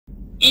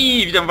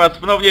I witam was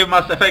ponownie w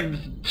Mass Effect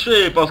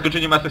 3 po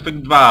skończeniu Mass Effect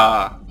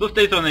 2. Tu z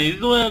tej strony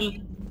Izrael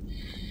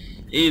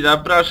i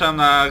zapraszam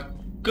na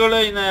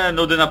kolejne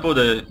nudy na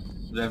pudy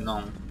ze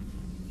mną.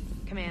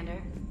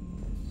 Commander.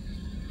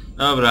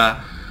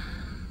 Dobra.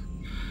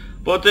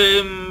 Po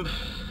tym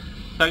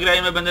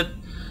zagrajmy,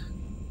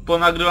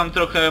 ponagrywam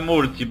trochę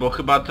multi, bo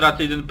chyba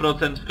tracę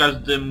 1% w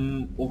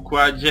każdym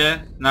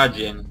układzie na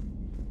dzień.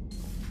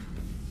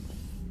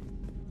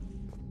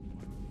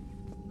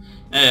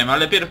 Nie wiem,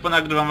 ale pierw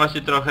ponagrywam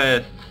właśnie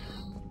trochę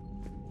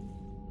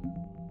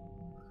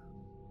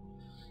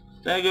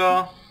z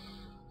tego.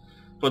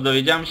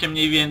 Podowiedziałem się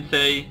mniej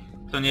więcej,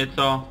 co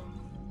nieco,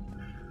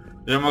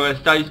 że mogę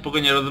stale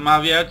spokojnie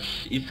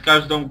rozmawiać i z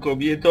każdą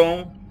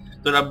kobietą,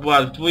 która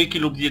była z dwójki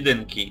lub z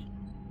jedynki,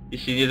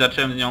 jeśli nie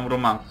zacząłem z nią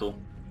romansu.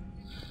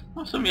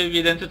 No w sumie w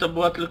jedynce to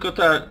była tylko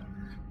ta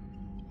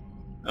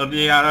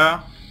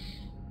Orliara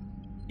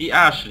i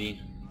Ashley.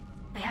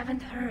 I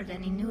haven't heard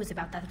any news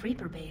about that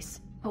Reaper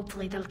base.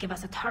 Hopefully they'll give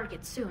us a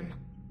target soon.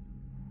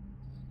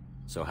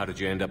 So how did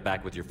you end up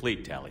back with your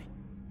fleet, Tali?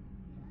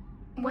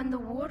 When the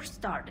war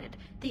started,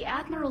 the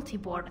Admiralty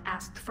Board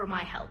asked for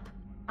my help.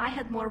 I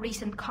had more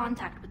recent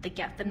contact with the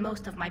Geth than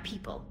most of my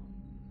people.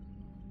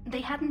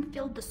 They hadn't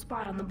filled the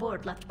spot on the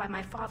board left by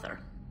my father.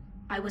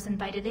 I was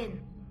invited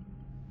in.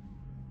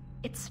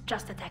 It's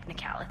just a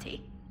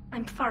technicality.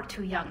 I'm far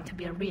too young to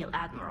be a real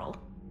admiral.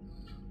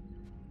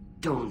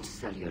 Don't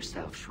sell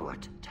yourself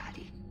short,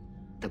 Tali.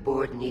 The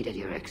board needed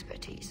your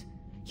expertise.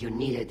 You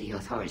needed the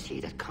authority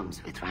that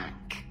comes with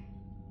rank.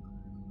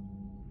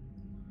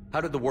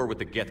 How did the war with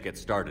the Geth get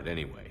started,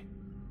 anyway?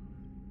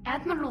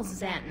 Admiral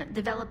Zen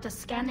developed a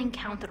scanning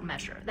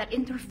countermeasure that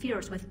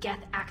interferes with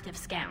Geth active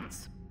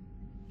scans.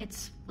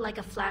 It's like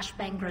a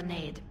flashbang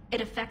grenade.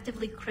 It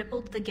effectively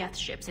crippled the Geth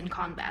ships in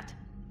combat.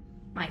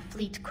 My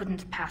fleet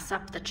couldn't pass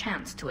up the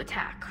chance to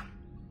attack.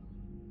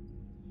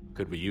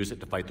 Could we use it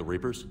to fight the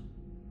Reapers?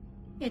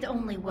 It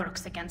only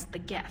works against the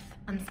Geth,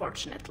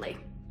 unfortunately.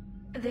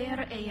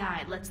 Their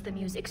AI lets them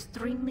use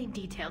extremely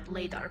detailed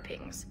LADAR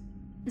pings.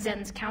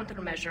 Zen's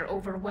countermeasure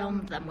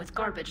overwhelmed them with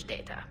garbage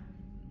data.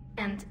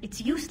 And it's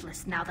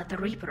useless now that the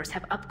Reapers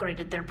have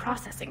upgraded their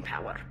processing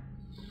power.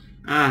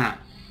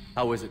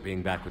 How is it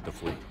being back with the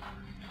fleet?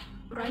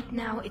 Right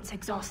now, it's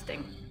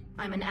exhausting.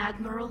 I'm an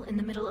admiral in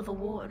the middle of a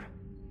war.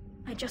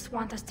 I just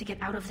want us to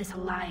get out of this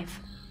alive.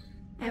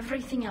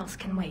 Everything else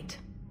can wait.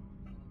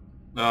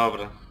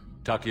 Dobra.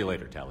 Talk to you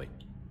later, Tali.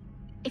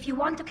 If you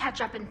want to catch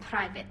up in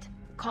private,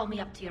 call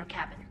me up to your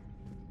cabin.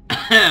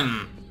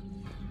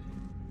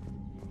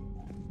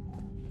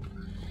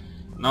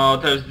 No,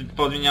 też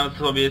podmieniam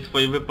sobie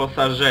swoje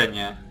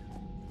wyposażenie.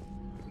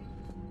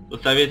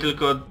 Ustawię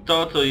tylko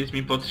to, co jest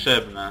mi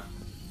potrzebne.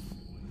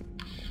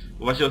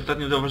 Bo właśnie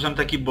ostatnio zauważyłem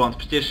taki błąd.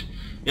 Przecież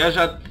ja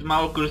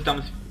mało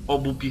korzystam z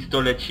obu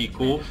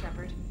pistolecików.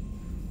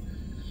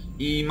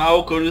 I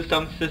mało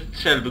korzystam ze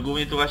strzelby.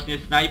 Głównie to właśnie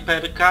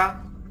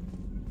snajperka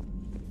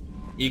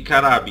i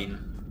karabin.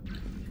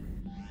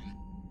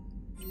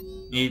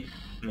 Nic.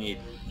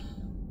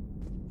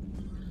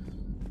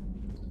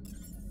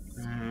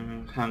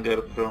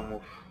 Hangar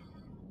promów.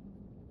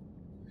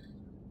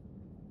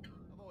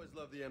 I've always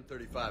loved the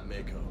M35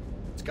 Mako.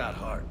 It's got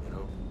heart, you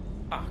know?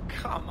 Oh,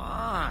 come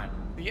on.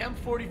 The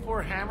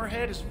M44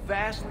 Hammerhead is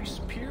vastly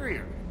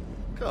superior.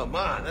 Come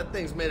on, that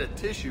thing's made of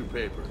tissue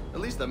paper. At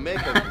least the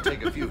Mako can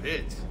take a few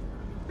hits.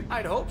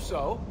 I'd hope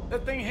so.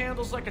 That thing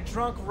handles like a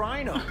drunk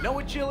rhino. No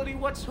agility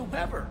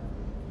whatsoever.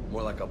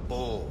 More like a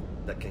bull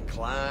that can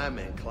climb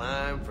and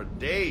climb for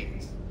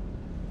days.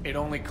 It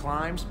only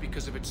climbs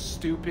because of its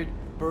stupid,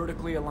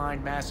 vertically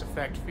aligned Mass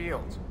Effect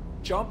fields.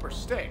 Jump or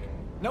stick.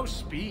 No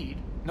speed.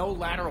 No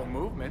lateral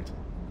movement.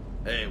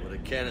 Hey, with a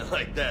cannon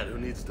like that, who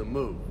needs to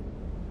move?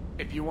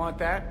 If you want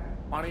that,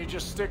 why don't you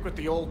just stick with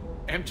the old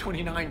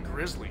M29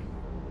 Grizzly?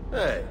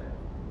 Hey,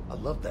 I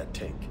love that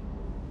tank.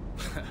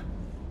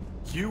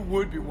 You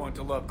would be one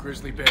to love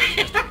Grizzly Bears,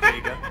 Mr.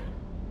 Vega.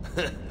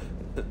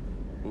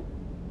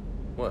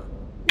 What?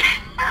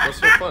 What's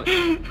so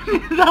funny?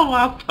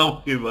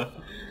 Załapał chyba.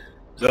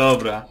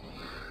 Dobra.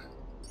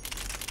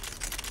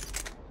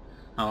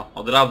 O,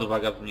 od razu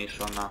waga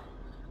zmniejszona.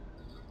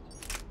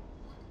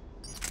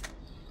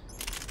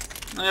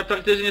 No ja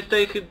praktycznie z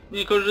tej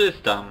nie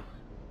korzystam.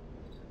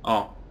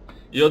 O.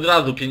 I od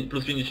razu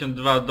plus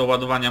 52 do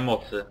ładowania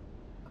mocy.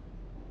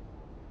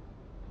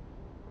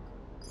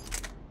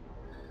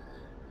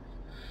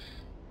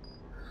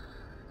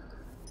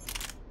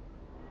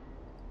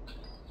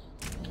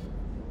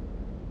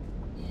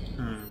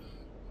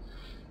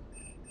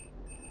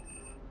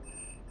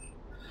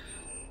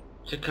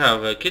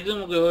 Ciekawe, kiedy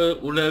mogę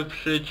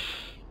ulepszyć...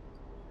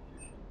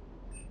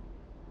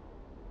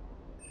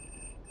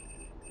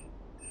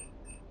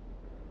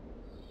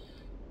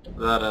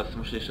 Zaraz,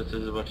 muszę jeszcze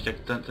coś zobaczyć, jak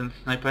ten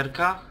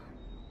snajperka?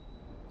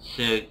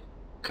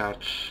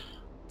 Siekacz.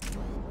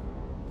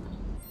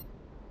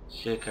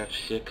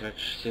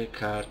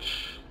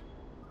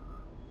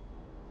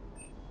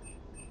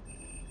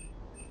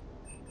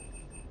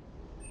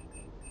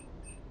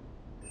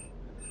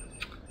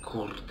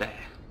 Kurde.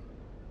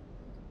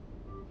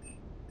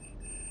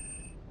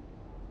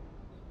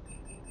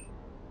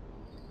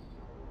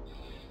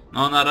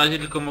 No na razie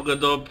tylko mogę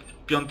do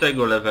 5.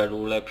 levelu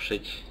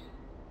ulepszyć.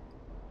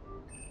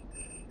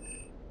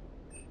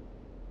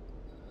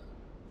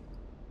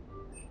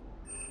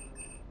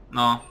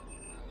 No,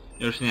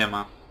 już nie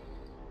ma.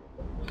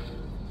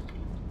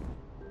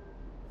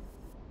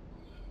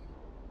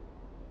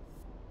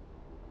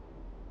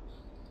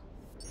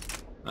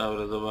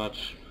 Dobra,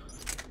 zobacz.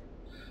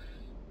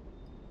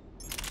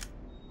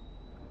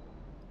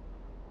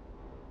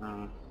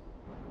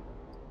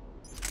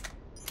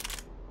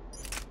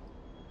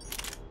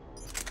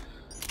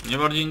 Mnie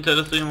bardziej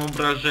interesują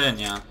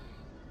obrażenia.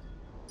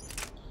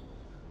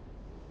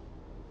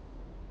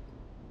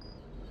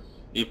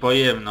 I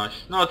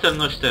pojemność. No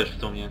celność też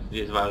w sumie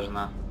jest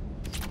ważna.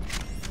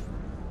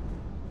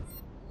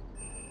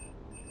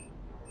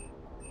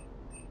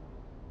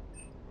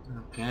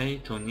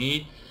 Okej, tu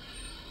nic.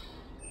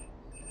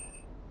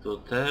 Tu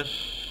też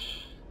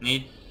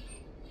nic.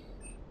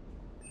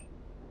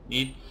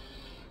 Nic.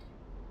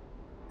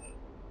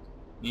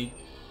 Nic.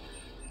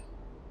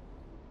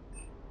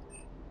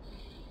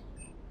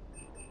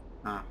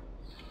 A.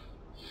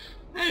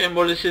 Nie wiem,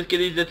 może się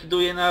kiedyś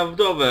zdecyduję na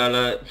wdowę,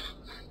 ale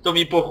to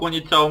mi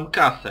pochłonie całą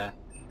kasę.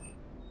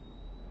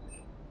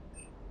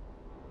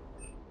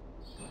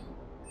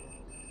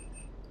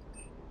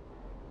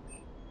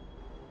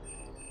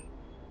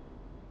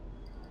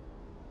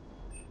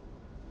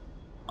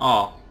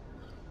 O!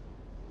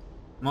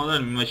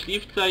 Model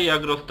myśliwca i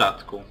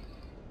agrostatku.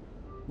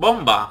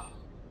 Bomba!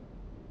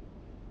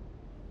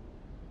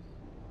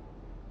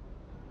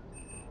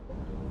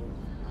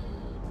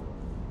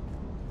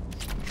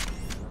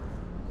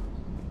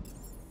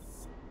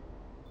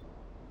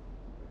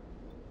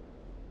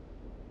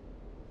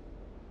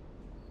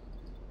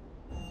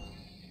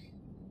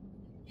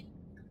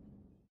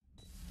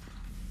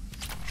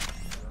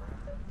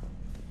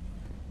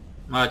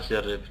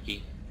 Macie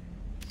rybki.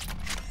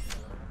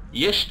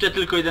 Jeszcze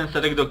tylko jeden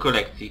serek do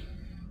kolekcji.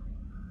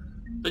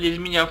 To nie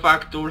zmienia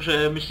faktu,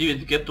 że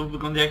myśliwiec gettów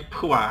wygląda jak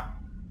pchła.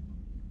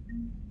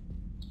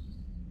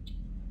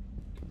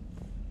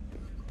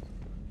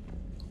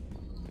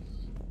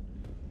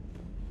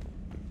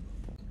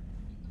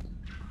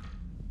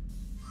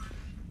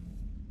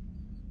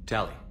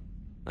 Tally,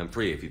 I'm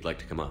free if you'd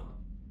like to come up.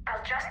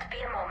 I'll just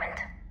be a moment.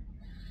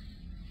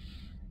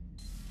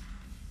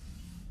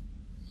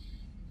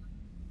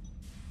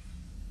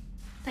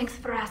 Thanks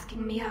for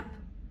asking me up.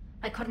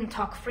 I couldn't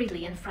talk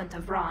freely in front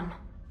of Ron.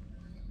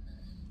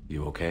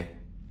 You okay?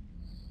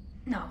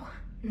 No,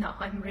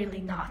 I'm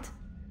really not.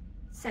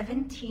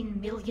 17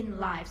 million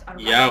lives are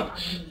riding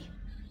Ouch. on me.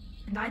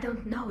 And I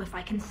don't know if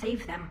I can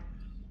save them.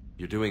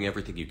 You're doing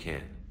everything you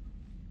can.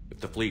 If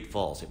the fleet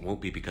falls, it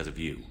won't be because of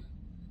you.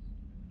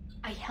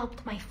 I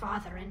helped my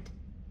father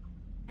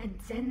and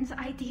Zen's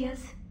ideas,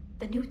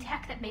 the new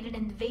tech that made an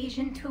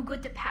invasion too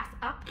good to pass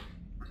up,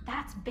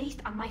 that's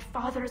based on my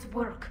father's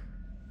work.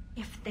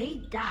 If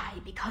they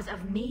die because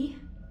of me,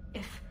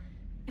 if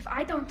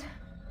I don't...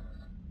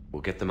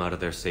 We'll get them out of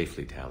there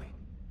safely, Tally.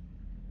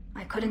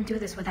 I couldn't do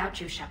this without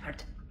you,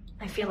 Shepard.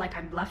 I feel like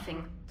I'm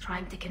bluffing,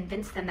 trying to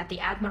convince them that the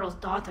Admiral's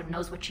daughter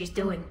knows what she's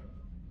doing.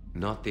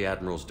 Not the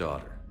Admiral's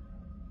daughter.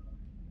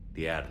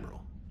 The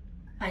Admiral.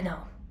 I know.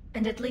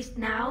 And at least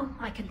now,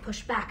 I can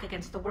push back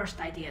against the worst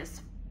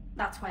ideas.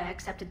 That's why I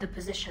accepted the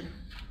position.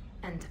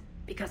 And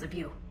because of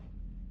you.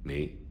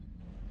 Me?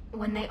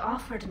 When they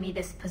offered me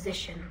this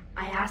position,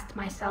 I asked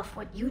myself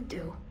what you'd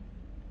do.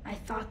 I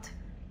thought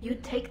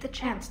you'd take the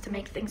chance to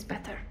make things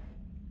better.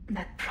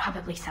 That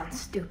probably sounds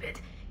stupid.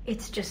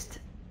 It's just,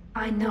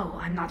 I know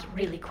I'm not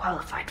really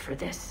qualified for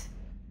this.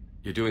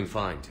 You're doing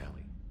fine,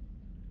 Tally.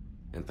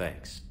 And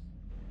thanks.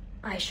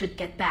 I should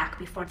get back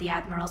before the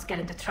Admirals get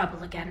into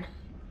trouble again.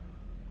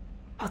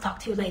 I'll talk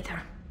to you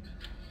later.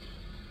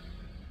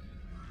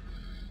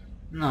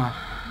 No.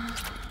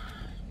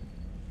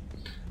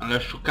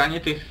 Ale szukanie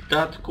tych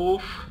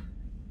statków...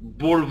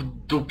 Ból w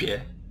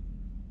dupie.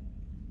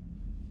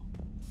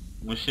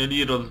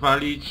 Musieli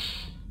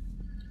rozwalić...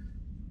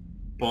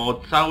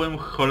 po całym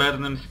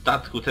cholernym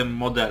statku te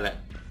modele.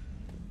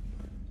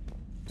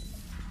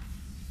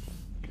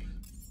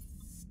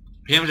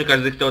 Wiem, że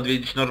każdy chce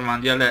odwiedzić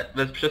Normandię, ale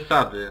bez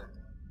przesady.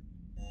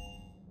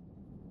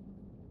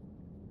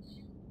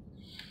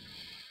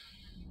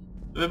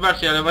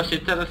 Wybaczcie, ale właśnie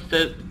teraz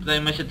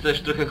zajmę się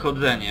też trochę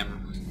chodzeniem.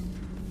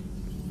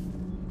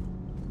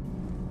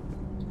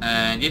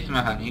 Gdzie jest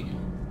mechanik?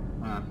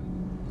 A,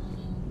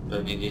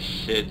 pewnie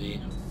gdzieś siedzi.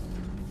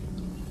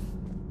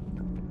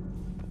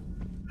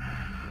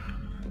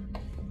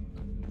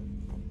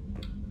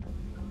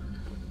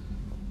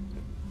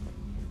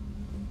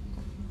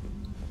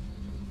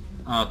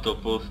 O, tu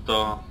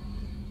pusto.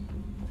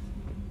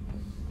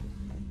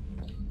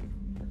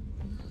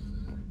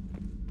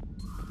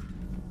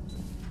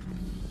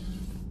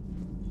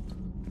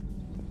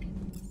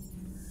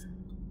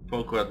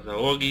 Pokład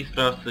załogi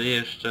sprawdzę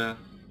jeszcze.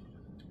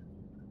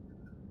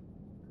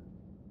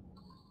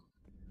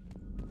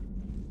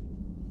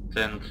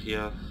 Ten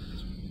kiosk.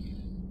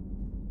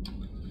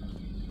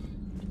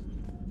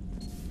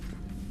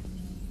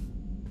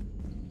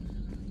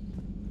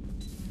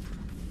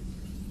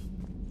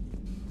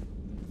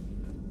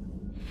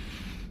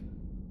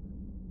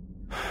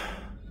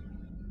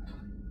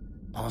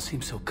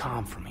 seems so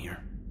calm from here.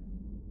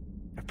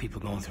 There are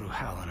people going through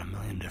hell in a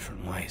million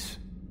different ways.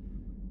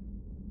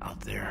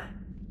 Out there.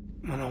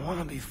 And I want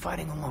to be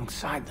fighting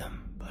alongside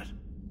them, but...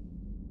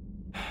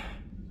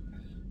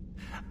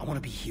 I want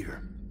to be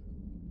here.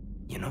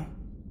 You know?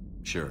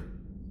 Sure.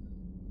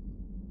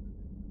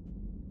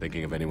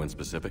 Thinking of anyone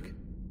specific?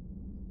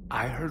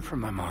 I heard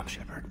from my mom,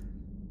 Shepard.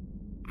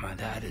 My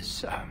dad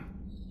is,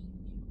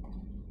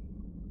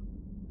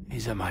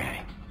 he's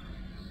MIA.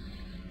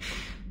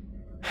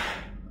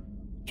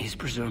 He's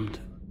presumed.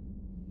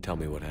 Tell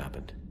me what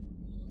happened.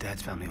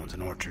 Dad's family owns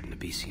an orchard in the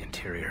BC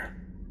interior.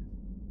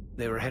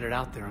 They were headed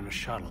out there on a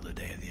shuttle the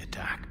day of the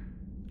attack.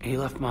 He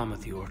left Mom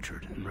at the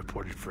orchard and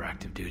reported for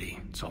active duty.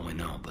 It's all we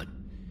know, but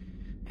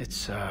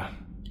it's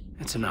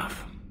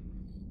enough.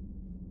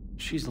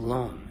 She's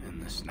alone in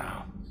this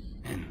now.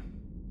 In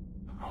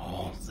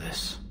all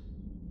this.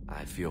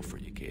 I feel for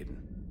you, Caden.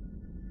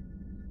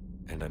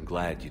 And I'm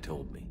glad you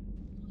told me.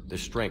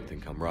 There's strength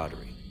in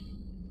camaraderie.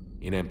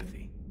 In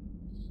empathy.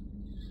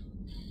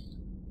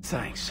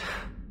 Thanks.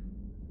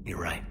 You're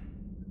right.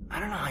 I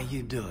don't know how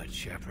you do it,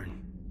 Shepard.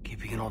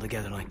 Keeping it all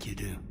together like you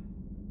do.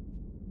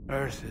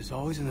 Earth is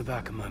always in the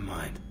back of my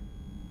mind.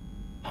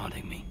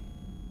 Haunting me.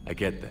 I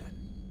get that.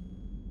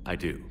 I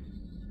do.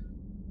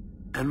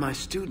 And my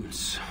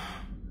students.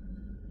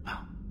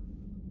 Well,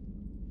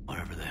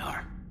 wherever they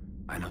are.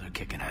 I know they're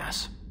kicking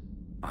ass.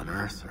 On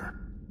Earth or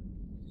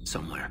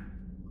somewhere.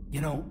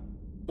 You know,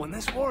 when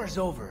this war is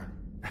over,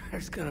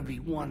 there's gonna be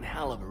one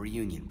hell of a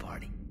reunion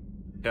party.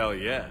 Hell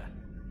yeah.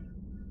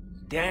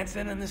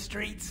 Dancing in the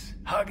streets,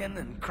 hugging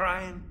and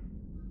crying.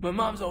 My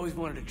mom's always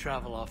wanted to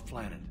travel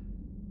off-planet.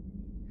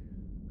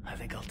 I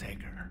think I'll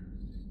take her.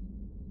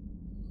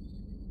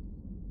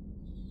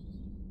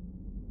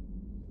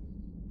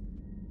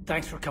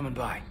 Thanks for coming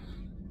by.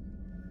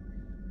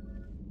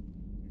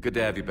 Good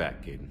to have you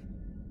back, Caden.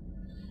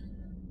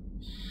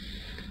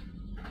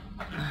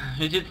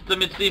 Wiecie co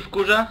mnie tutaj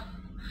wkurza?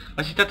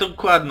 Właśnie ta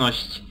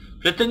dokładność.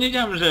 Przedtem nie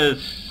wiedziałem, że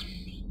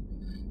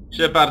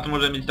Shepard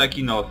może mieć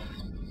taki nos.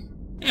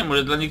 Nie wiem,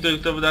 może dla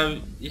niektórych to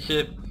wydaje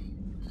się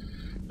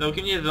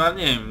całkiem niezłe, ale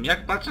nie wiem,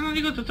 jak patrzę na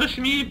niego to coś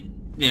mi,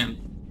 nie wiem,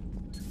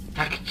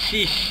 tak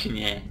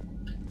ciśnie.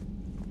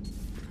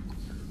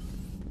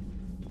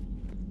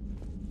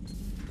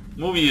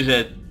 Mówi,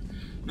 że,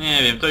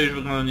 nie wiem, to już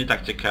wygląda nie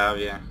tak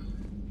ciekawie.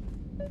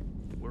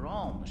 We're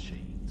all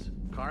machines,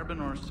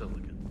 carbon or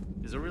silicon.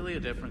 Is there really a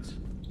difference?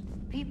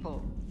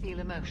 People feel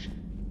emotion.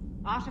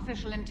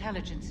 Artificial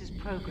intelligence is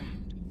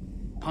programmed.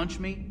 Punch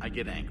me, I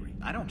get angry.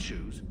 I don't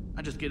choose.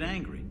 I just get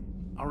angry.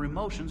 Our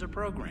emotions are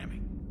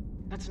programming.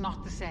 That's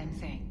not the same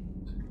thing.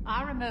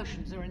 Our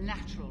emotions are a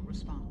natural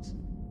response.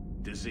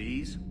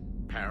 Disease,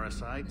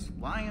 parasites,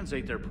 lions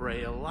ate their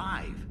prey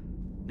alive.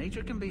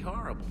 Nature can be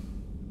horrible.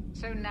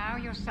 So now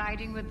you're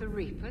siding with the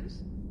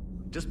Reapers?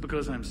 Just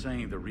because I'm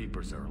saying the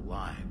Reapers are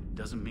alive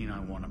doesn't mean I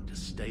want them to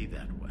stay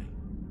that way.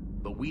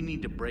 But we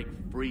need to break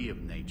free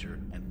of nature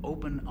and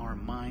open our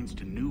minds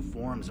to new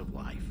forms of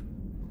life.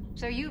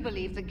 So you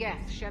believe the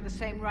Geth share the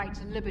same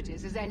rights and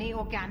liberties as any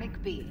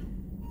organic being?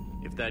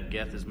 If that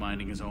Geth is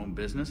minding his own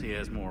business, he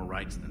has more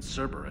rights than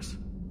Cerberus.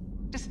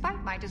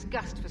 Despite my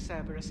disgust for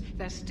Cerberus,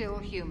 they're still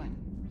human.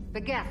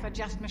 The Geth are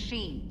just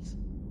machines.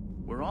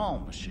 We're all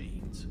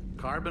machines.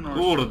 Carbon or...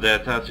 Kurde,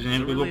 teraz już nie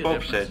wiem kogo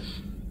poprzeć.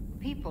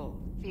 People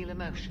feel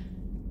emotion.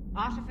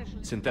 Artificial...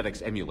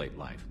 Synthetics emulate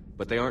life,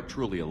 but they aren't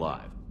truly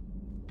alive.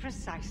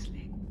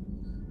 Precisely.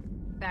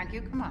 Thank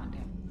you,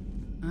 Commander.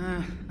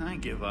 I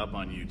give up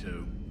on you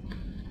two.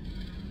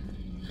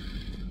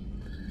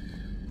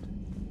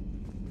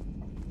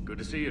 Good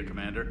to see you,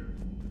 Commander.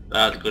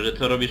 A, tylko że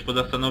co robisz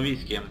poza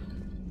stanowiskiem?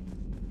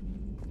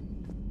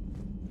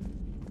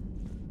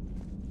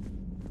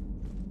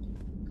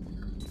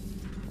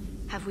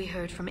 Have we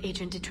heard from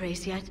Agent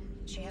DeTrace yet?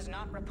 She has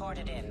not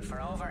reported in for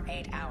over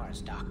 8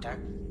 hours, Doctor.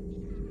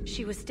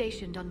 She was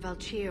stationed on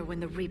Valchir when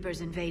the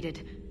Reapers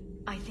invaded.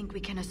 I think we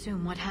can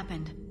assume what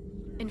happened.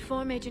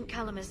 Inform Agent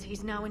Calamus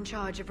he's now in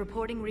charge of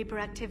reporting Reaper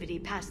activity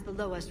past the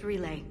Loas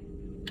relay.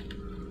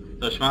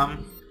 Coś mam?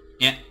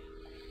 Nie.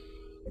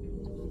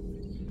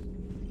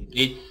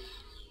 Nic.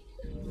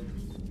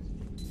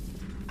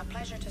 A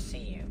pleasure to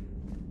see you.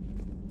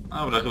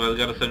 Dobra, chyba z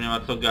Garusem nie ma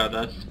co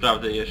gadać.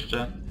 Sprawdzę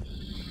jeszcze.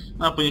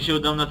 No a później się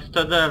udam na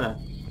Cytadele.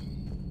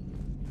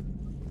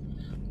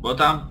 Bo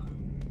tam...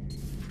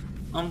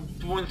 No,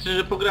 mówiąc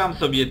szczerze, pograłem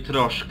sobie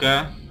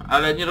troszkę,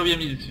 ale nie robiłem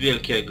nic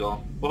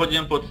wielkiego.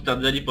 Pochodziłem po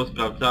Cytadeli,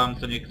 posprawdzałem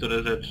co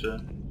niektóre rzeczy.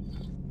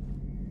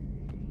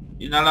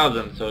 I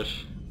znalazłem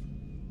coś.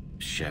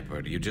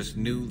 Shepard, you just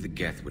knew the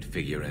Geth would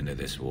figure into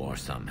this war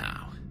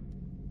somehow.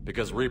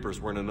 Because Reapers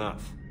weren't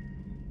enough.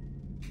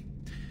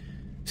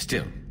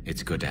 Still,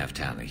 it's good to have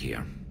Tali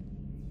here.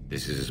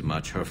 This is as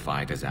much her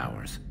fight as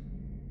ours.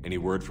 Any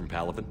word from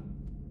Palaven?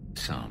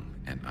 Some,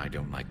 and I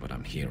don't like what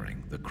I'm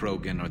hearing. The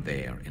Krogan are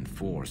there in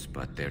force,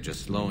 but they're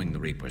just slowing the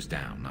Reapers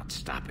down, not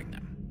stopping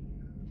them.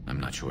 I'm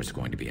not sure it's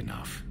going to be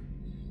enough.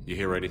 You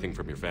hear anything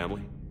from your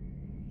family?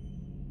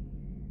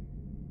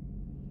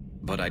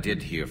 But I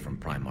did hear from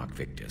Primarch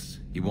Victus.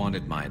 He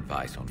wanted my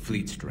advice on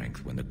fleet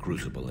strength when the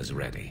Crucible is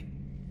ready.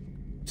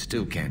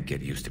 Still can't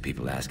get used to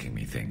people asking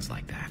me things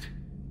like that.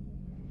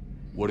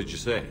 What did you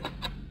say?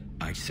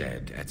 I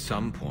said, at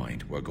some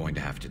point, we're going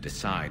to have to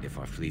decide if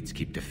our fleets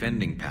keep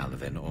defending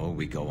Palaven or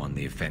we go on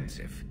the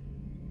offensive.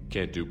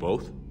 Can't do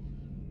both?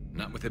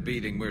 Not with the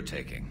beating we're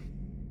taking.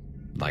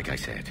 Like I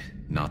said,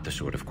 not the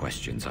sort of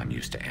questions I'm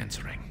used to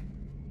answering.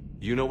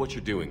 You know what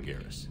you're doing,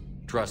 Garrus.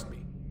 Trust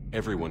me,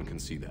 everyone can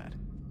see that.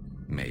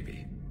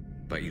 Maybe.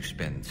 But you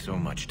spend so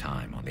much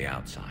time on the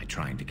outside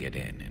trying to get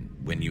in, and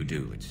when you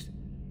do, it's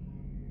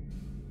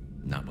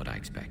not what I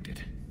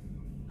expected.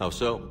 How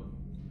so?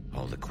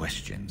 All the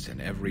questions,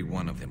 and every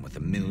one of them with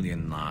a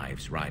million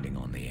lives riding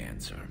on the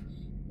answer.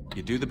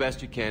 You do the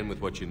best you can with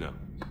what you know.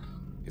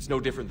 It's no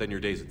different than your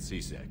days at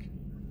CSEC.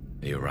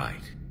 You're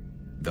right.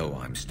 Though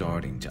I'm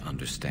starting to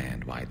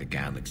understand why the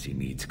galaxy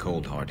needs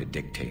cold-hearted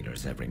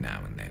dictators every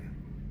now and then.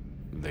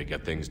 They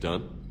get things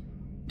done?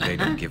 They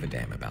don't give a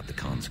damn about the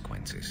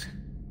consequences.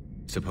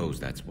 Suppose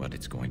that's what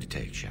it's going to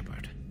take,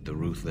 Shepard. The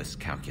ruthless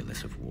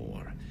calculus of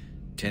war.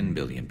 10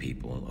 billion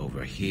people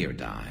over here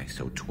die,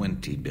 so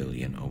 20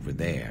 billion over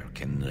there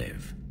can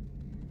live.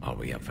 Are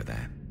we up for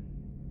that?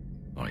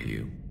 Are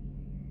you?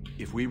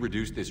 If we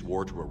reduce this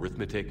war to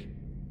arithmetic,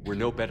 we're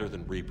no better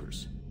than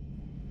Reapers.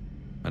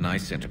 A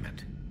nice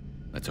sentiment.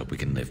 Let's hope we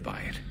can live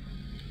by it.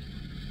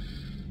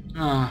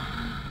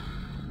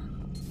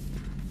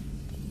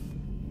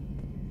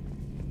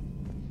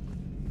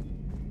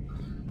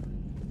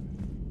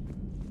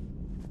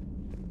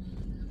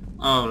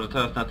 Dobra,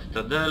 teraz na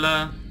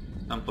Cytadele.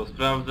 Tam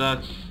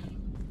posprawdzać.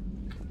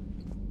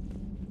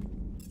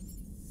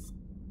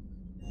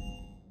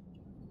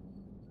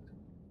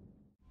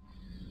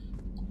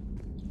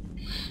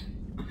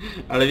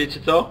 Ale wiecie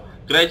co?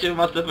 Grajcie w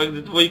Mass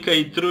Effect 2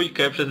 i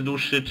 3 przez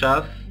dłuższy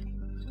czas.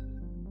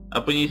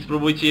 A później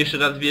spróbujcie jeszcze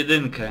raz w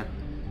 1.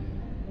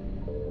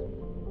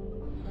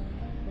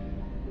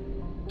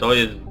 To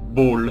jest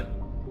ból.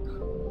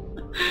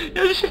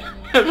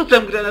 Ja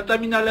rzucam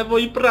granatami na lewo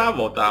i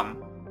prawo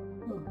tam.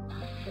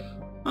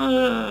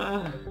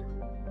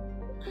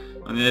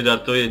 No nie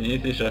żartuję, nie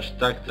jest już aż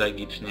tak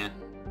tragicznie.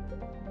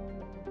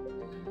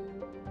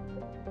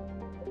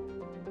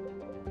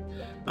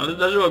 No ale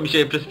zdarzyło mi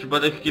się przez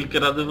przypadek kilka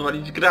razy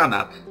wywalić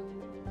granat.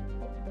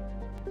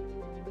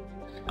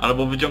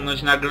 Albo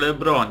wyciągnąć nagle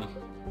broń.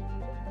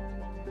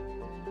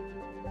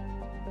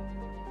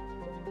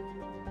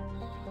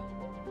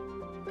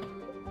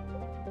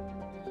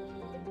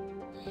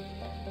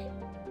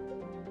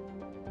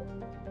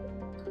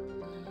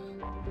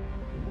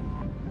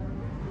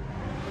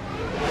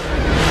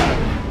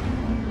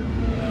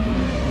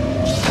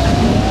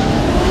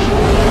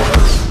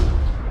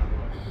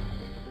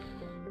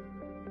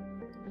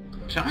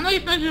 Czemu ona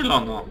jest na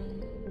zielono?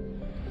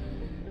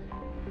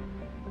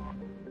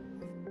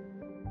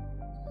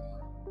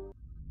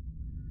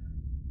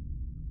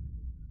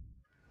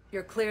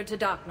 You're cleared to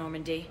dock,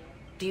 Normandy.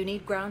 Do you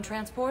need ground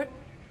transport?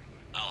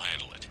 I'll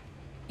handle it.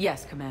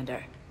 Yes,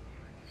 Commander.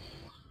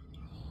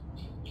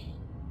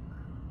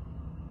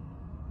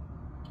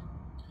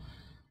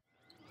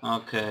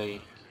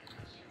 Okej.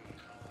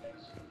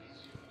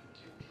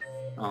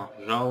 O,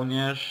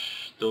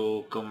 żołnierz,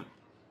 tu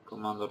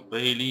komandor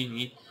Bailey,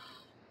 nic.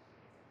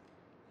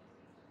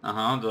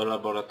 Aha, do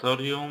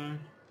laboratorium.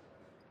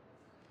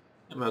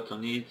 Chyba to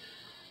nic.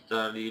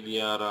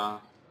 Liara,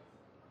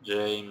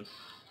 James.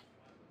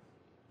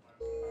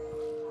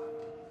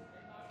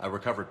 I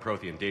recovered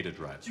Prothean data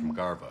drives from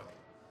Garvug.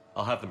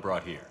 I'll have them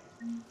brought here.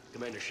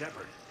 Commander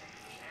Shepard,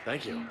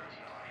 thank you.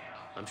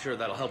 I'm sure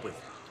that'll help with,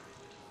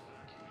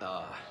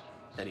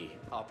 any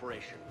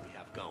operation we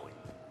have going.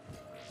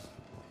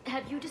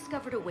 Have you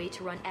discovered a way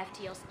to run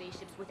FTL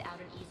spaceships without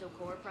an ESO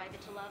core,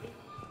 Private Talavi?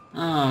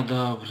 A,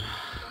 dobra.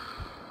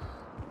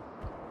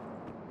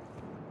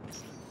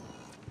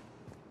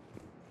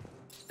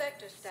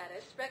 Spectre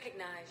status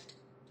recognized.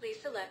 Please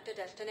select a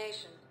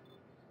destination.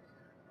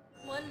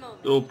 One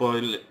moment. Tu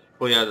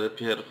pojadę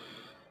pierw.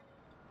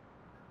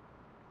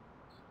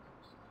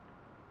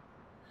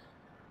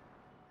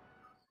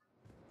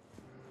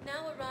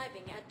 Now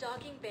arriving at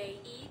Docking Bay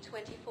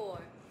E-24.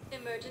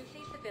 Emergency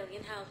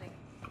civilian housing.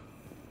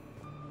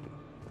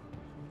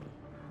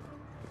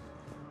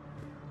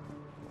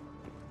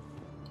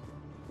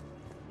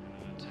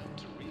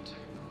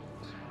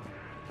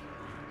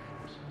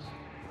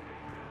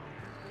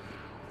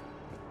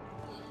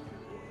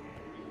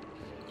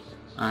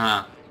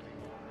 Aha.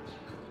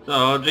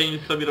 Co,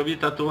 James sobie robi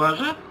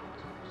tatuaże?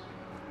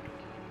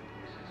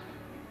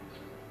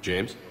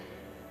 James?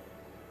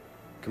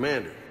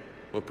 Commander,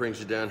 what brings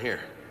you down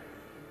here?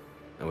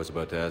 I was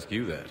about to ask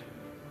you that.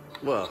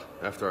 Well,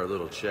 after our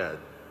little chat,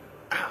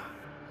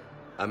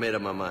 I made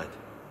up my mind.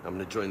 I'm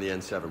gonna join the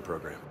N7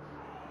 program.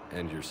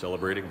 And you're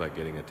celebrating by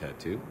getting a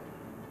tattoo?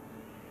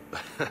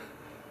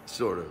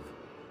 Sort of.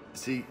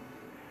 See,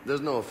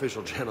 there's no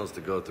official channels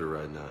to go through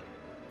right now.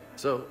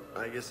 So,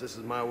 I guess this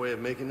is my way of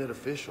making it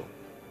official.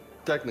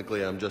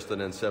 Technically, I'm just an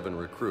N7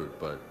 recruit,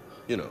 but,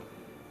 you know,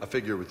 I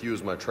figure with you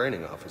as my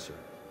training officer,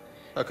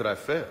 How could I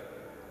fail?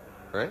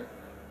 Right?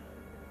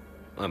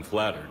 I'm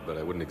flattered, but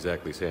I wouldn't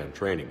exactly say I'm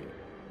training you.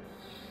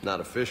 Not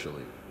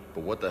officially,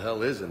 but what the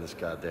hell is in this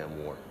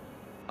goddamn war?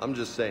 I'm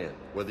just saying,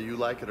 whether you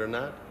like it or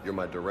not, you're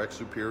my direct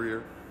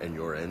superior, and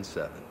you're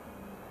N7.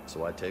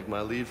 So I take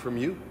my lead from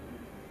you.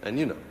 And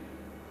you know,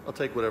 I'll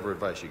take whatever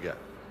advice you got.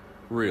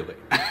 Really?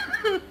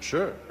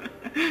 Sure.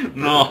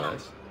 No.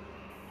 Advice.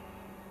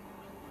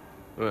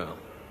 Well,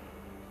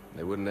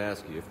 they wouldn't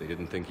ask you if they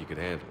didn't think you could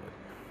handle it.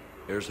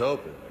 Here's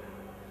hoping.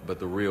 But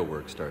the real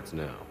work starts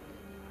now.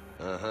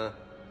 Uh-huh.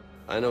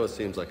 I know it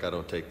seems like I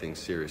don't take things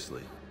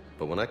seriously,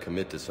 but when I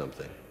commit to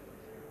something,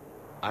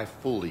 I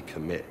fully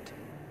commit.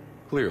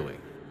 Clearly.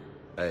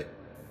 Hey,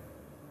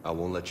 I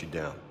won't let you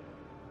down.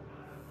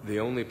 The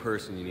only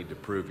person you need to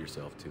prove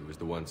yourself to is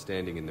the one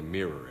standing in the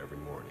mirror every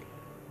morning.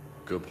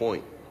 Good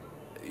point.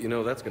 You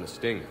know, that's gonna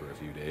sting for a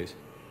few days.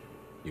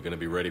 You gonna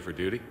be ready for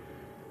duty?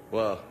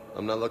 Well,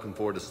 I'm not looking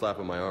forward to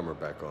slapping my armor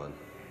back on,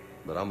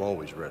 but I'm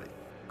always ready.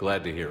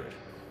 Glad to hear it.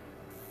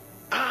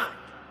 Ah!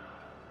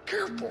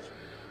 Careful!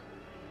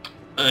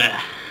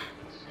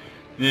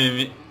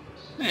 Nie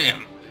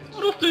wiem. Po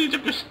prostu mi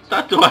jakoś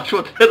tatuaż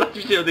od teraz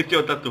mi się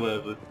odechciał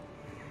tatuaży.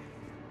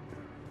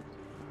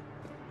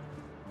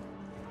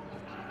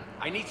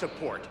 I need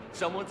support.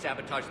 Someone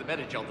sabotaged the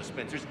Metagel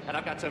dispensers, and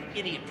I've got some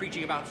idiot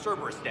preaching about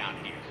Cerberus down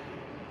here.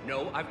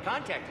 No, I've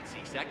contacted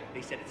CSEC.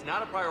 They said it's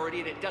not a priority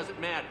and it doesn't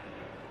matter.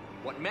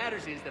 What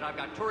matters is that I've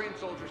got Turian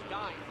soldiers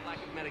dying for lack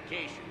of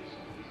medication.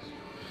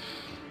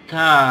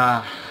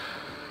 Ta.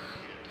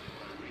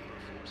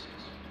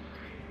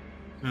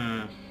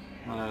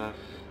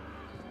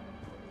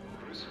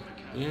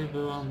 Nie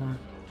było ona.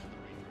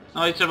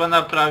 No i trzeba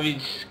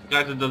naprawić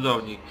każdy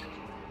dozownik.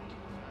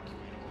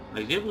 A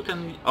gdzie był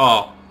ten...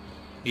 O!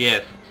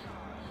 Jest.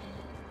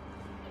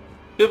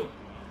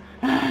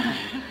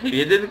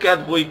 Jedynka,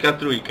 dwójka,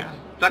 trójka.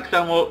 Tak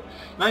samo...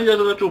 No i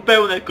zaznaczył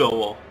pełne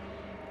koło.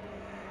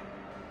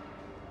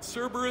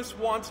 Cerberus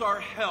wants our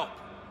help.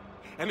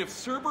 And if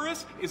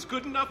Cerberus is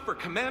good enough for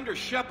Commander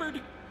Shepard,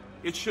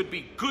 it should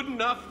be good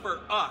enough for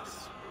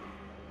us.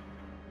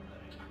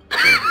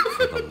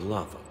 For the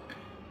love of...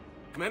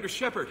 Commander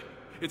Shepard,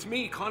 it's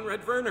me,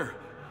 Conrad Werner.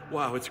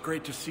 Wow, it's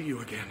great to see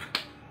you again.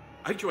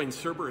 I joined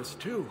Cerberus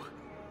too.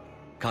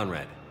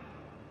 Conrad,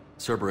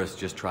 Cerberus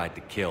just tried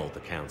to kill the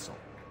Council.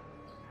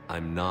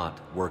 I'm not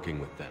working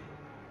with them.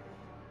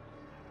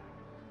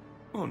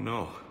 Oh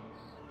no.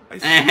 I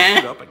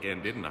screwed up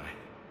again, didn't I?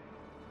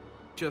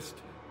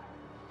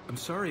 I'm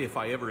sorry if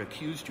I ever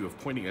accused you of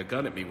pointing a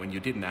gun at me when you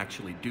didn't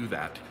actually do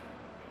that.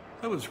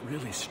 I was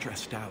really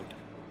stressed out.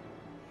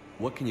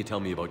 What can you tell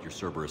me about your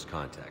Cerberus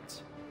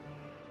contacts?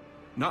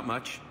 Not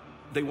much.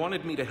 They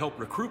wanted me to help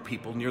recruit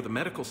people near the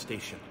medical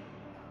station.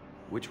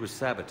 Which was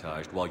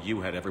sabotaged while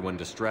you had everyone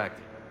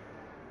distracted.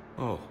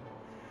 Oh,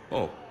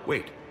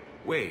 wait.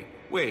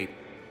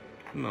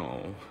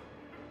 No.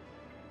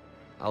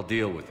 I'll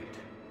deal with it.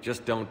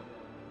 Just don't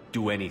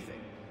do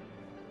anything.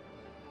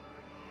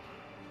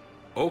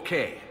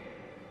 Okay.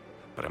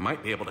 But I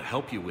might be able to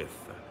help you with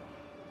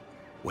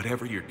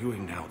whatever you're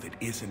doing now that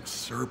isn't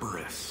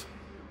Cerberus.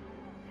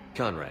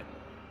 Conrad,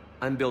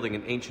 I'm building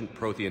an ancient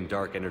Prothean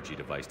dark energy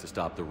device to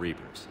stop the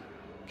Reapers.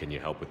 Can you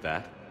help with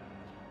that?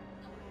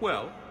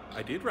 Well,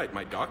 I did write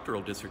my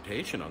doctoral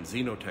dissertation on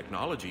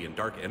xenotechnology and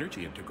dark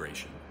energy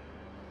integration.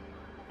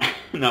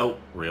 No.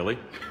 Really?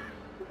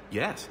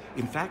 Yes.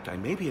 In fact, I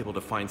may be able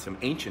to find some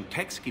ancient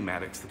tech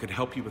schematics that could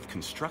help you with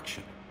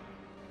construction.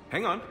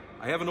 Hang on.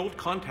 I have an old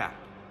contact.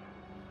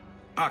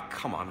 Ah,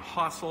 come on,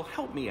 Hossel,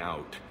 help me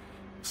out.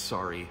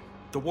 Sorry.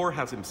 The war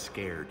has him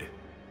scared.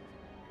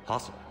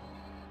 Hossel?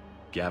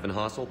 Gavin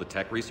Hossel, the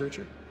tech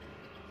researcher?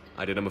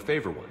 I did him a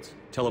favor once.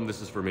 Tell him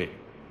this is for me.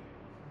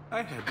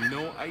 I had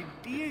no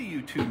idea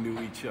you two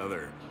knew each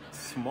other.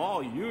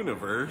 Small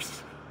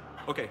universe.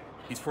 Okay,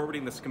 he's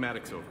forwarding the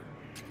schematics over.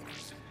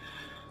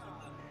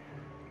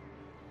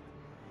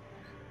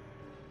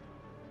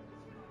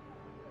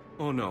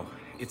 Oh no,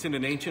 it's in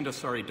an ancient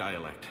Asari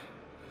dialect.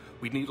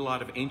 We'd need a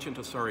lot of ancient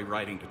Asari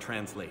writing to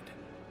translate.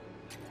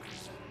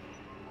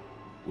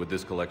 Would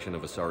this collection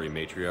of Asari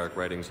matriarch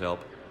writings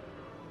help?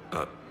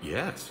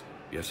 Yes.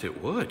 Yes,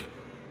 it would.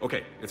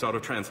 Okay, it's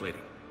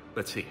auto-translating.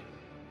 Let's see.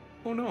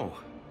 Oh no,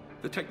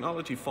 the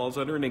technology falls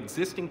under an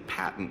existing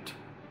patent.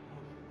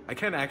 I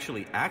can't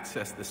actually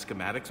access the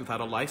schematics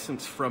without a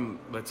license from,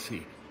 let's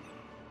see,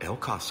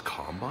 Elkos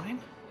Combine?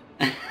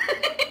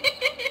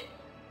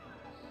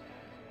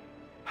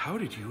 How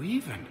did you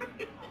even?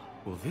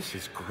 Well, this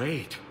is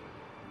great.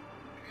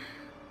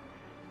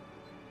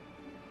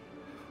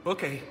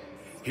 Okay,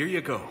 here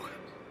you go.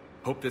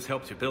 Hope this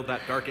helps you build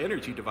that dark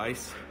energy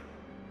device.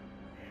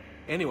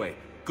 Anyway,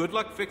 good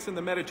luck fixing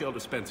the Metagel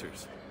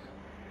dispensers.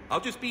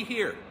 I'll just be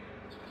here.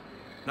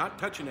 Not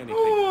touching anything.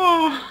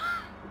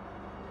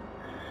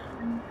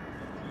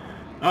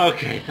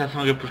 Okej, teraz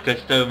mogę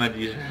puszczać cały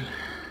Mediżel.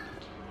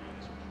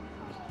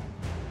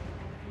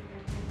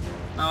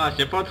 No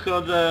właśnie,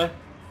 podchodzę.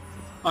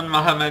 On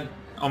macha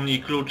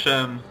omni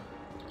kluczem.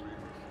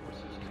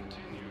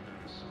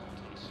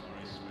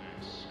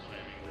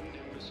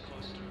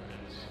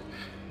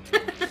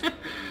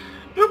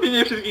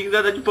 załatwienie wszystkich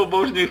zadań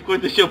pobocznych w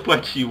końcu się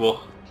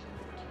opłaciło.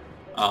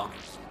 O.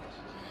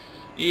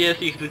 I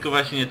jest ich tylko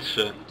właśnie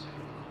 3.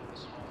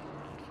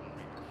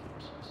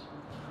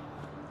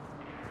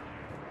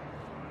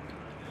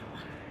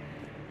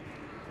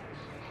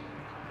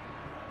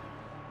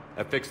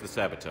 I've fixed the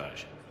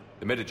sabotage.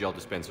 The metagel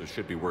dispensers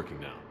should be working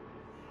now.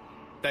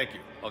 Thank you.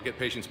 I'll get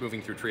patients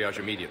moving through triage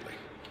immediately.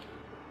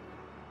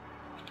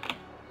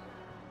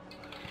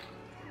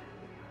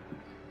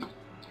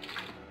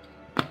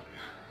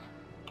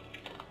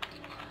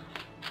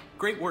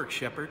 Great work,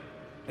 Shepard.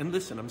 And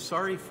listen, I'm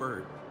sorry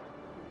for...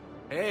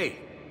 Hey,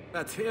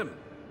 that's him.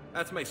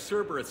 That's my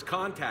Cerberus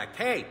contact.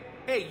 Hey,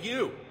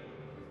 you!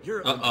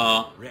 You're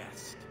under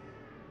arrest.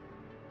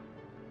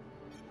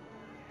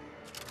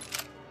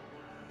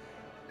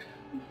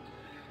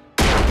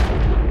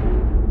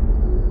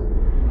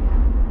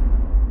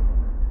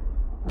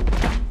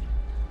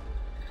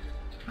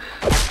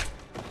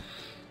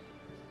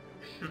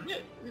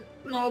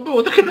 No,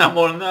 było takie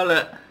namolne,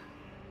 ale...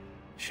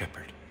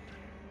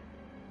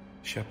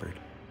 Shepard,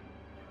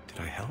 did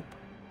I help?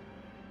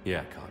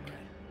 Yeah,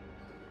 Conrad.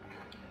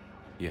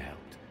 You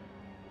helped.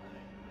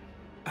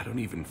 I don't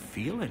even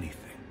feel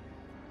anything.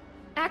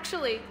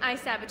 Actually, I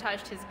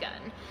sabotaged his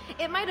gun.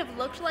 It might have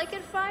looked like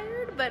it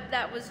fired, but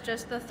that was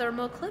just the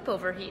thermal clip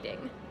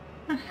overheating.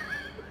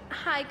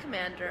 Hi,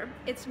 Commander.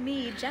 It's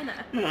me,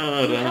 Jenna. You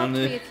helped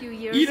me a few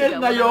years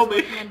ago when I was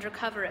working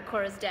undercover at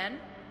Cora's Den.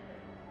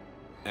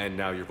 And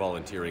now you're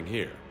volunteering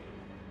here.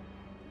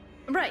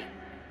 Right.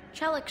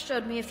 Chelik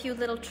showed me a few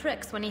little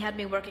tricks when he had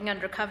me working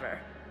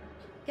undercover.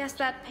 Guess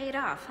that paid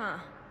off, huh?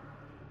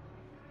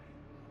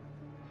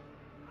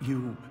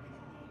 You...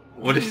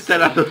 What is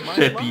that out of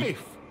Seppi?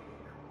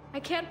 I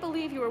can't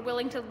believe you were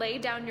willing to lay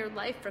down your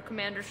life for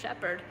Commander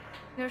Shepard.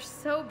 You're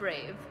so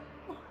brave.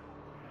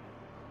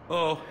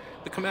 Oh,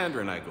 the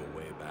Commander and I go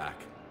way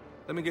back.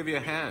 Let me give you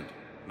a hand,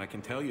 and I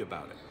can tell you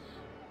about it.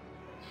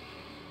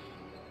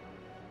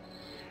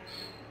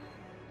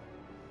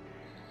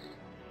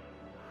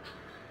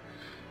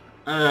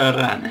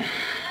 Rany.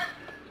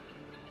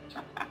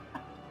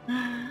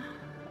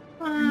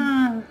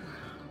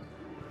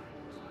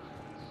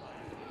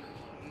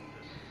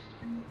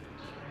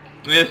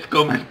 Nie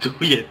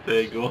skomentuję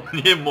tego,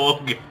 nie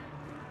mogę.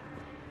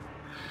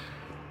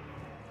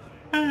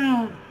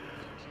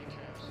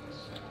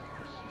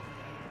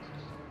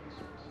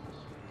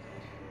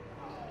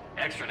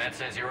 Extranet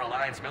says you're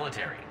Alliance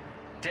military.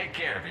 Take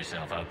care of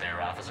yourself out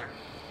there, officer.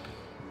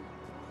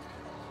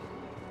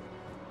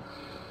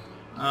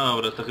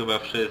 Dobra, to chyba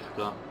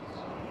wszystko.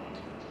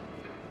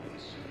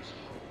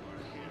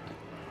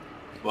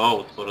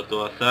 Wow, sporo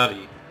tu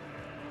Asari.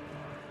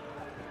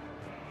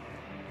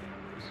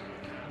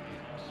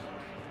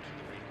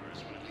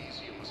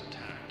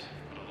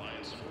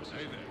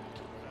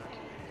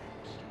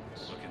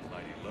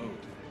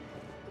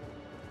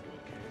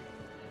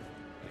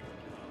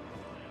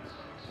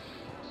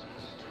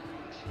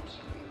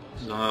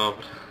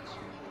 Dobra.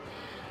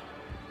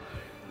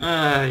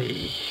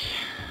 Aj.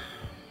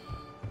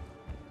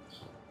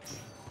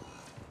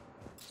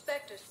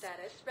 Spectre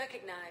status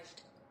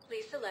recognized.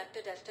 Please select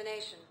a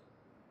destination.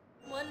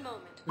 One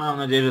moment. Mam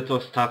nadzieję, że to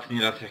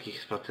ostatni raz jak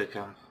ich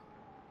spotykam.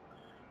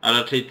 A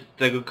raczej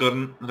tego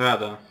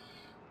Konrada.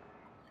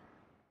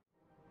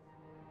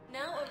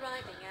 Now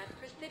arriving at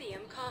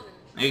Presidium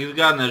Commons. Jak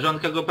zgadnę,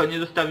 żonka go pewnie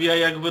zostawiła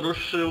jak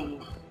wyruszył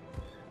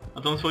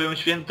na tą swoją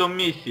świętą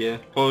misję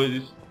po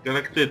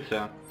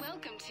galaktyce.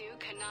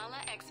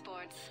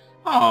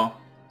 O!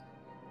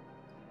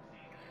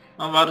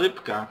 Nowa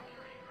rybka.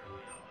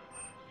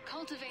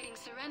 Cultivating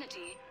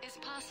serenity is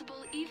possible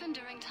even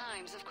during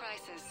times of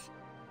crisis.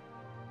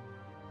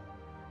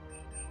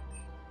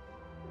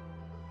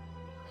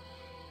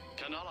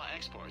 Kanala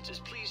Exports is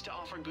pleased to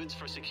offer goods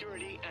for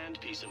security and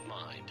peace of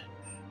mind.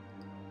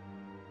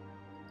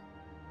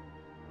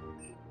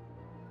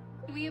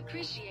 We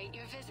appreciate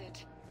your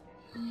visit.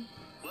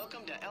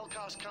 Welcome to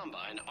Elcos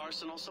Combine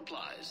Arsenal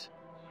Supplies.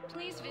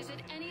 Please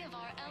visit any of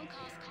our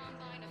Elcos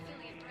Combine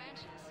affiliate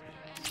branches for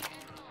any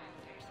and all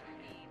personal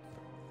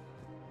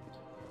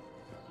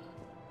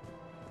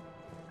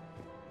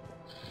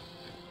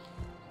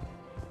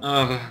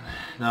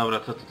needs. Dobra,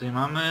 co tutaj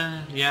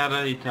mamy?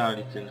 Jarę i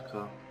Tali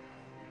tylko.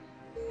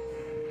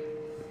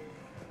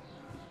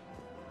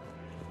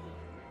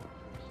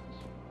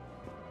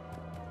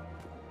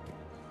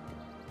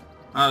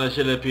 Ale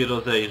się lepiej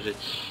rozejrzeć.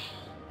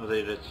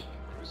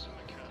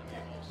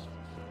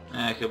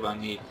 Nie, chyba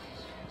nic.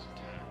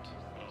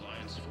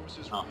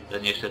 O,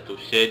 ten jeszcze tu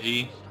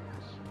siedzi.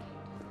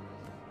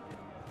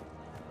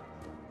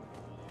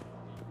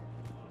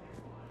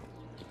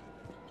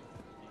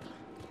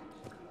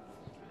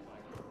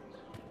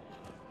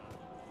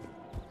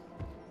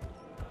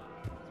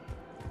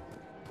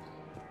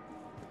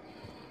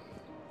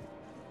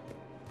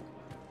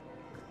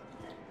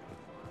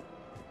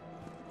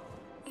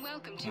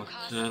 Welcome to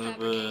Cost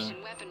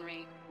Fabrication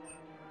Weaponry.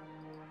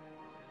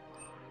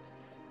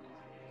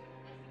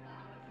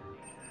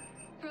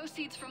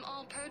 Proceeds from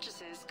all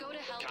purchases go to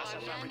help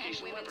our men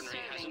and women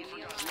serving in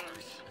the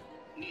Alliance.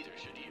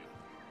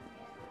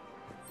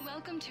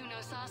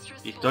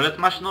 Pistolet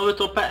maszynowy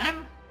to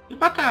PM?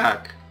 Chyba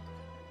tak.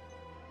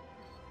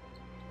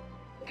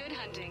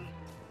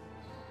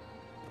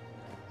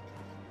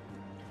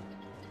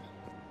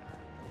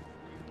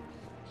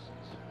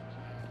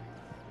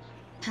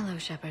 Hello,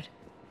 Shepard.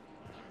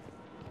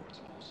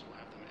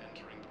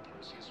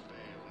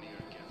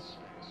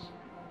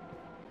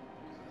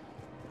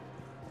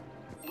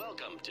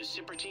 Welcome to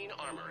Cyphertine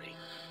Armory.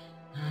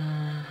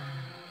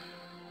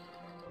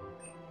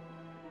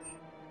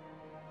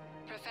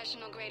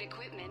 Professional grade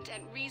equipment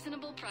at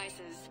reasonable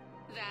prices.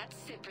 That's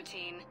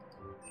Cyphertine.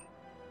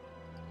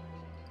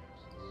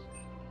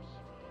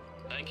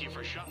 Thank you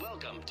for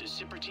Welcome to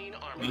Cyphertine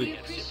Armory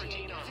at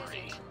Cyphertine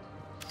Armory.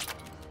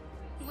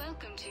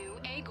 Welcome to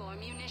Agor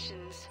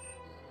Munitions.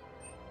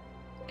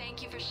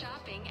 Thank you for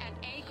shopping at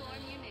Agor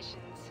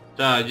Munitions.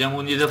 Tak,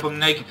 dziemu nie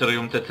zapominajki, co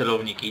robią te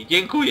celowniki.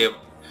 Dziękuję.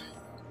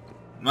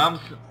 Mam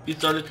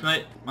pistolet,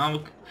 mam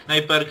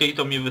snajperkę i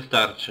to mi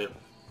wystarczy.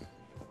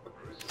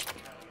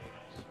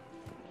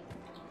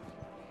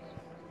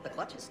 The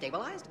clutch is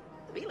stabilized?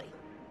 Really?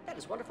 That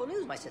is wonderful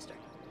news, my sister.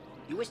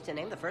 You wish to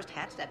name the first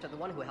hatched after the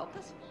one who helped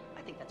us?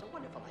 I think that's a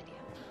wonderful idea.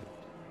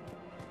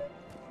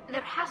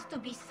 There has to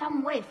be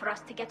some way for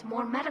us to get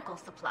more medical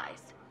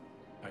supplies.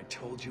 I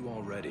told you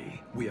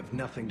already, we have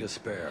nothing to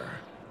spare.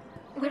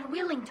 We're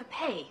willing to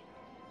pay.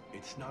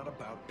 It's not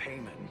about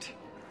payment.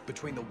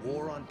 Between the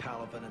war on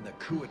Palaven and the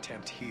coup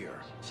attempt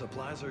here,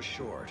 supplies are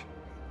short.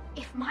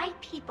 If my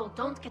people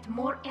don't get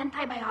more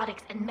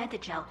antibiotics and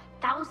Medigel,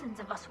 thousands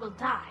of us will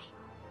die.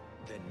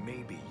 Then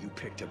maybe you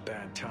picked a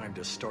bad time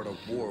to start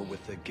a war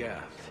with the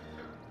Geth.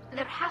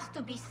 There has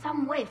to be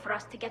some way for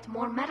us to get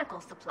more medical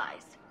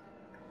supplies.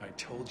 I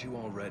told you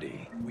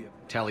already, we have...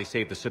 Tali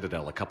saved the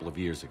Citadel a couple of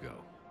years ago.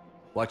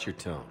 Watch your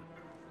tone.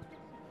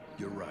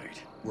 You're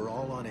right. We're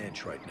all on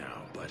edge right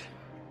now, but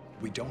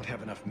we don't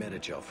have enough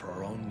Medigel for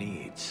our own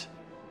needs.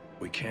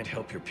 We can't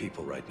help your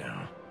people right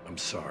now. I'm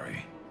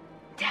sorry.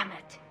 Damn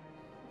it.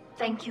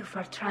 Thank you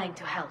for trying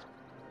to help.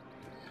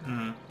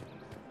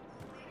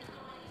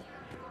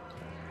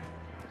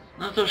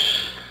 No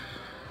cóż.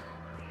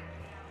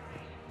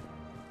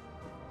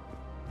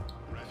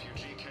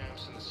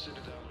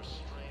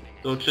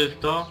 Tu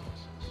czysto?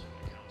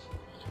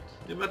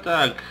 Chyba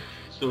tak.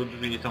 Tu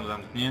drzwi są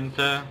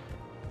zamknięte.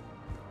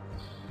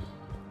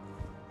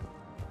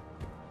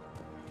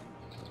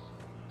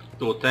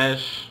 Tu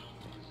też.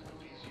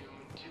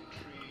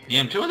 Nie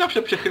wiem, czemu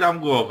zawsze przechylam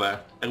głowę.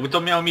 Jakby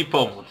to miało mi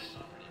pomóc.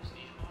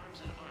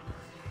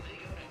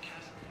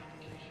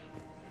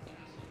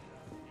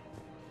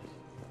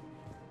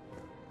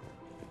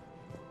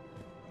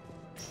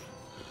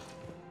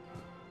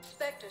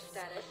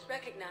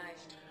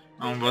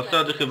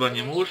 Ambasady chyba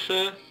nie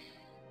muszę.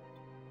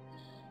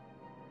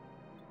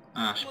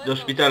 A, do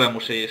szpitala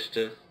muszę jeszcze.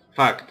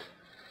 Fakt.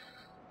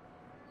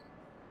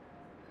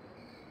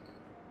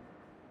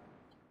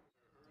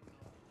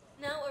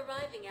 Now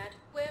arriving at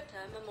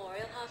Huerta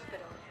Memorial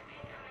Hospital.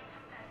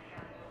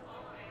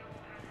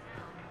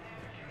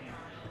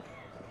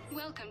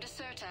 Welcome to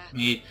Certa.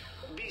 Nic.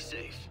 Be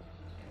safe.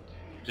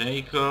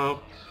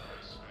 Jacob.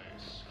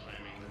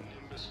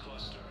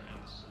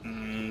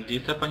 Gdzie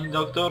jest ta pani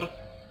doktor?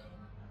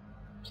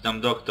 Czy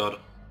tam doktor?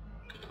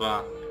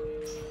 Chyba.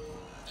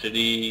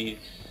 Czyli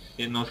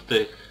jedną z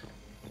tych.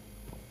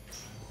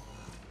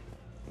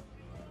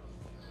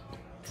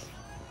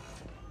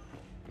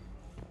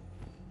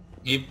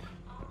 I...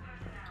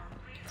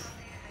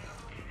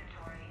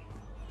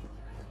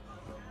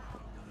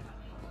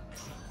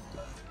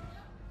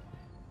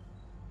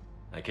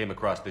 I came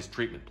across this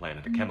treatment plant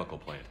at a chemical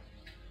plant.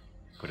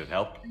 Could it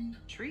help?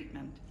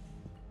 Treatment?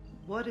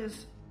 What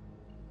is...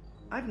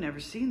 I've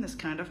never seen this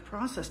kind of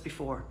process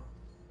before.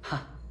 Huh.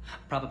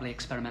 Probably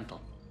experimental.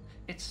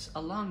 It's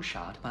a long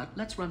shot, but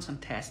let's run some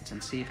tests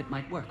and see if it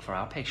might work for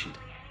our patient.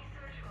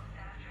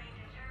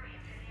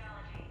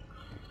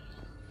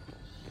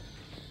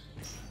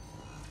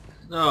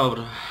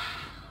 Dobra.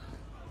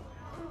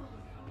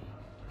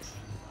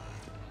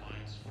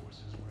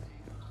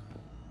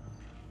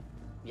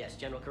 Yes,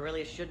 General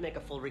Corellius should make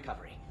a full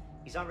recovery.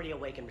 He's already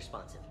awake and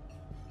responsive.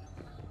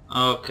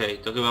 Okej,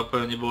 to chyba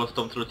pewnie było z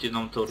tą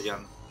truciną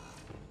Turian.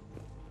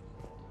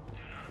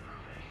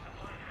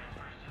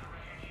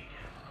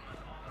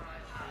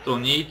 Tu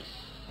nic.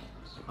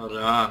 O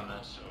rany.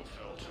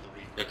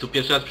 Jak tu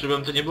pierwszy raz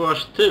przybyłem, to nie było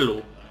aż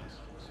tylu.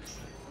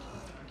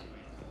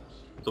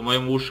 To moje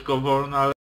łóżko wolne, ale